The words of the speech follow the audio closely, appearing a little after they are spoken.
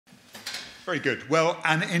Very good. Well,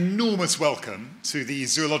 an enormous welcome to the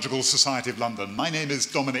Zoological Society of London. My name is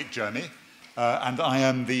Dominic Jermey, and I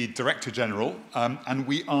am the Director General, and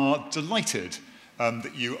we are delighted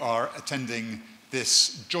that you are attending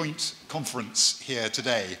this joint conference here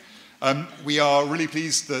today. We are really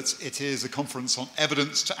pleased that it is a conference on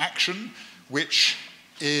evidence to action, which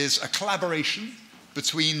is a collaboration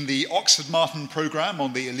between the Oxford Martin Programme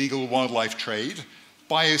on the illegal wildlife trade,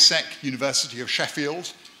 BIOSEC, University of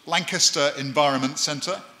Sheffield, Lancaster Environment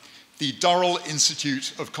Centre, the Durrell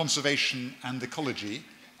Institute of Conservation and Ecology,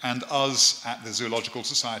 and us at the Zoological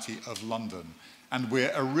Society of London. And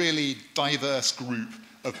we're a really diverse group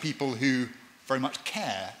of people who very much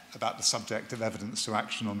care about the subject of evidence to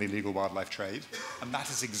action on the illegal wildlife trade. And that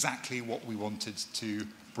is exactly what we wanted to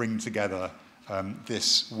bring together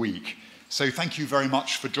this week. So thank you very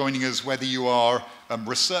much for joining us, whether you are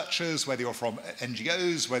researchers, whether you're from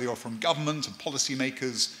NGOs, whether you're from government and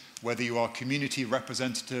policymakers, whether you are community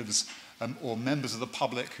representatives or members of the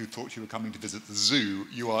public who thought you were coming to visit the zoo,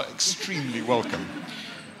 you are extremely welcome.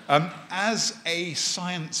 As a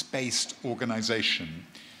science-based organisation,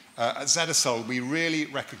 at ZSL, we really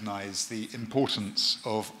recognise the importance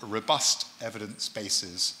of robust evidence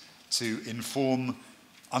bases to inform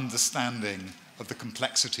understanding of the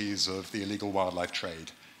complexities of the illegal wildlife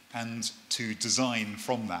trade and to design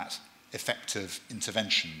from that effective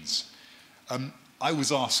interventions. I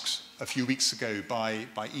was asked a few weeks ago by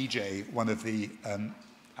EJ, one of the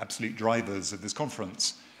absolute drivers of this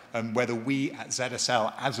conference, whether we at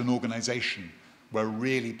ZSL as an organisation were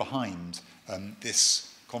really behind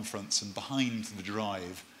this conference and behind the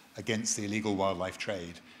drive against the illegal wildlife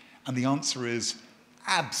trade. And the answer is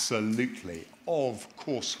absolutely, of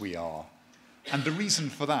course we are. And the reason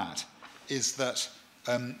for that is that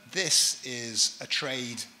this is a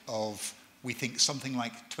trade of, we think, something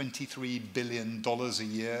like $23 billion a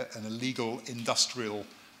year, an illegal industrial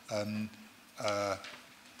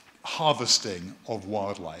harvesting of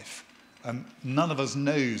wildlife. None of us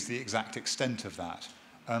knows the exact extent of that,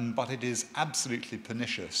 but it is absolutely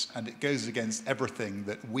pernicious, and it goes against everything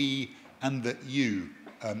that we and that you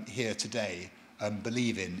here today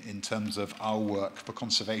believe in terms of our work for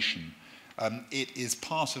conservation. It is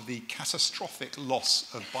part of the catastrophic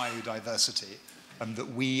loss of biodiversity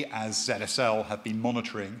that we as ZSL have been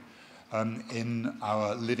monitoring in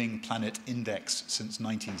our Living Planet Index since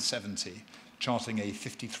 1970, charting a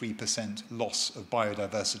 53% loss of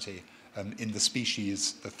biodiversity in the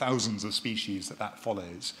species, the thousands of species that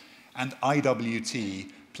follows. And IWT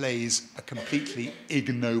plays a completely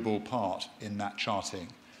ignoble part in that charting.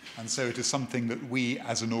 And so it is something that we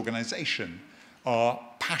as an organisation are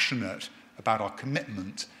passionate about our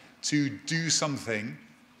commitment to do something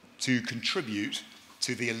to contribute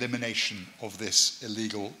to the elimination of this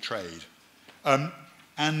illegal trade.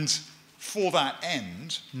 And for that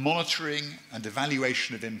end, monitoring and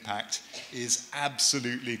evaluation of impact is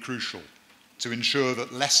absolutely crucial to ensure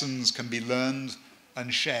that lessons can be learned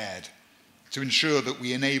and shared, to ensure that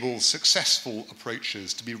we enable successful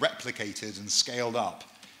approaches to be replicated and scaled up,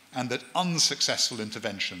 and that unsuccessful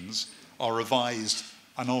interventions are revised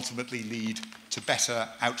and ultimately lead to better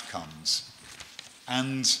outcomes.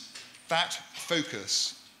 And that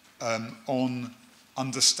focus on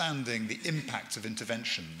understanding the impact of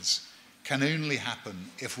interventions can only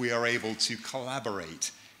happen if we are able to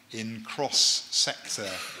collaborate in cross-sector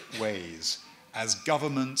ways, as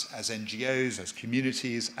government, as NGOs, as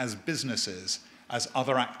communities, as businesses, as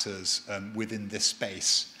other actors within this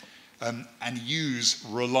space, and use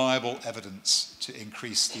reliable evidence to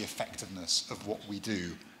increase the effectiveness of what we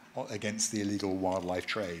do against the illegal wildlife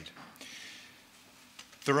trade.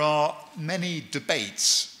 There are many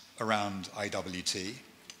debates around IWT.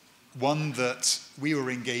 One that we were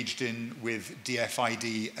engaged in with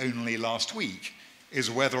DFID only last week is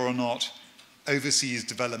whether or not overseas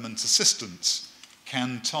development assistance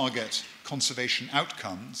can target conservation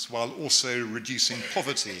outcomes while also reducing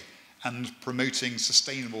poverty and promoting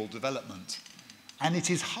sustainable development. And it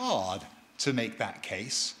is hard to make that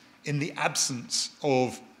case in the absence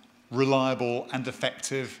of reliable and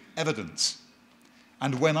effective evidence.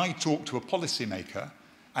 And when I talk to a policymaker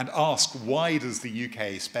and ask why does the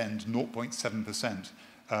UK spend 0.7%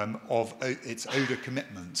 of its ODA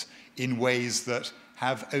commitment in ways that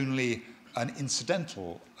have only an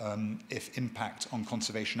incidental impact on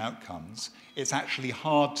conservation outcomes, it's actually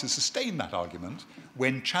hard to sustain that argument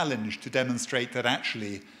when challenged to demonstrate that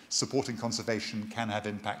actually supporting conservation can have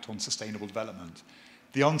impact on sustainable development.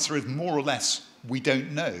 The answer is more or less we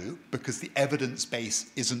don't know because the evidence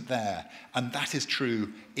base isn't there. And that is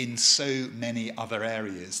true in so many other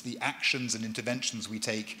areas. The actions and interventions we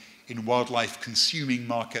take in wildlife consuming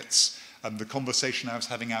markets, The conversation I was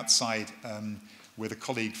having outside with a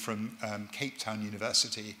colleague from Cape Town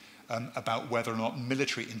University about whether or not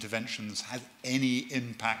military interventions had any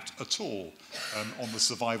impact at all on the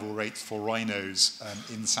survival rates for rhinos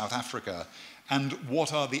in South Africa, and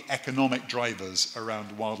what are the economic drivers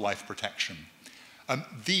around wildlife protection.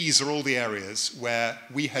 These are all the areas where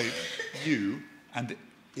we hope you, and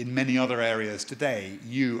in many other areas today,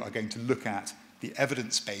 you are going to look at the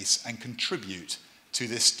evidence base and contribute to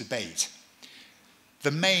this debate.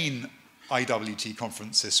 The main IWT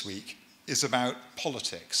conference this week is about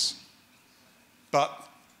politics, but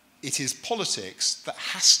it is politics that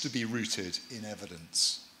has to be rooted in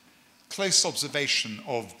evidence. Close observation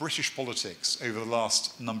of British politics over the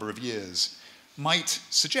last number of years might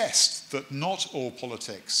suggest that not all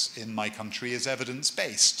politics in my country is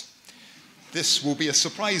evidence-based. This will be a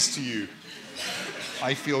surprise to you,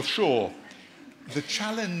 I feel sure. The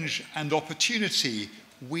challenge and opportunity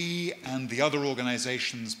we and the other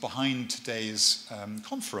organisations behind today's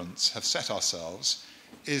conference have set ourselves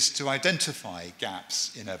is to identify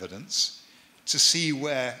gaps in evidence, to see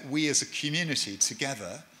where we as a community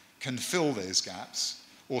together can fill those gaps,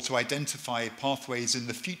 or to identify pathways in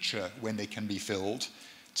the future when they can be filled,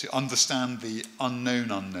 to understand the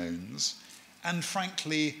unknown unknowns, and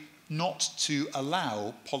frankly, not to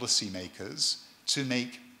allow policymakers to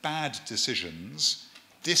make bad decisions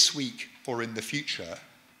this week or in the future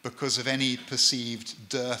because of any perceived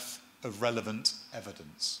dearth of relevant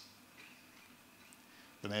evidence.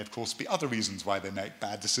 There may, of course, be other reasons why they make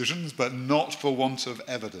bad decisions, but not for want of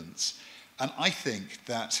evidence. And I think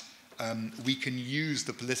that we can use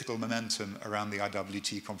the political momentum around the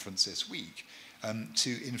IWT conference this week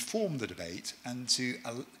to inform the debate and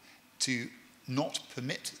to not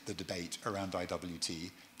permit the debate around IWT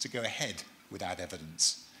to go ahead without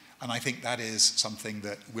evidence. And I think that is something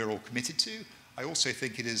that we're all committed to. I also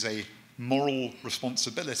think it is a moral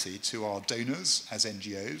responsibility to our donors as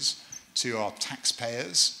NGOs, to our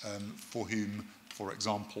taxpayers, for whom, for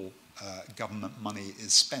example, government money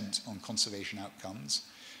is spent on conservation outcomes,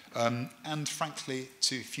 and frankly,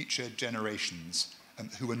 to future generations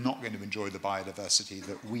who are not going to enjoy the biodiversity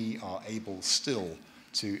that we are able still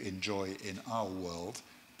to enjoy in our world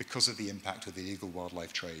because of the impact of the illegal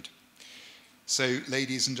wildlife trade. So,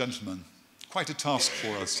 ladies and gentlemen, quite a task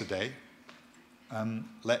for us today.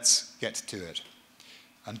 Let's get to it.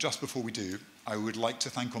 And just before we do, I would like to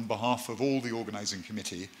thank on behalf of all the organising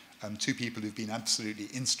committee two people who've been absolutely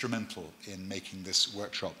instrumental in making this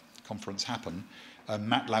workshop conference happen,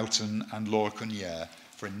 Matt Lowton and Laure Cugnière,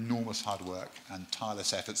 for enormous hard work and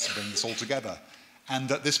tireless efforts to bring this all together.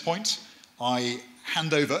 And at this point, I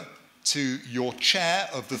hand over to your chair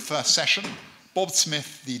of the first session, Bob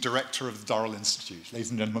Smith, the director of the Durrell Institute.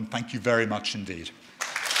 Ladies and gentlemen, thank you very much indeed.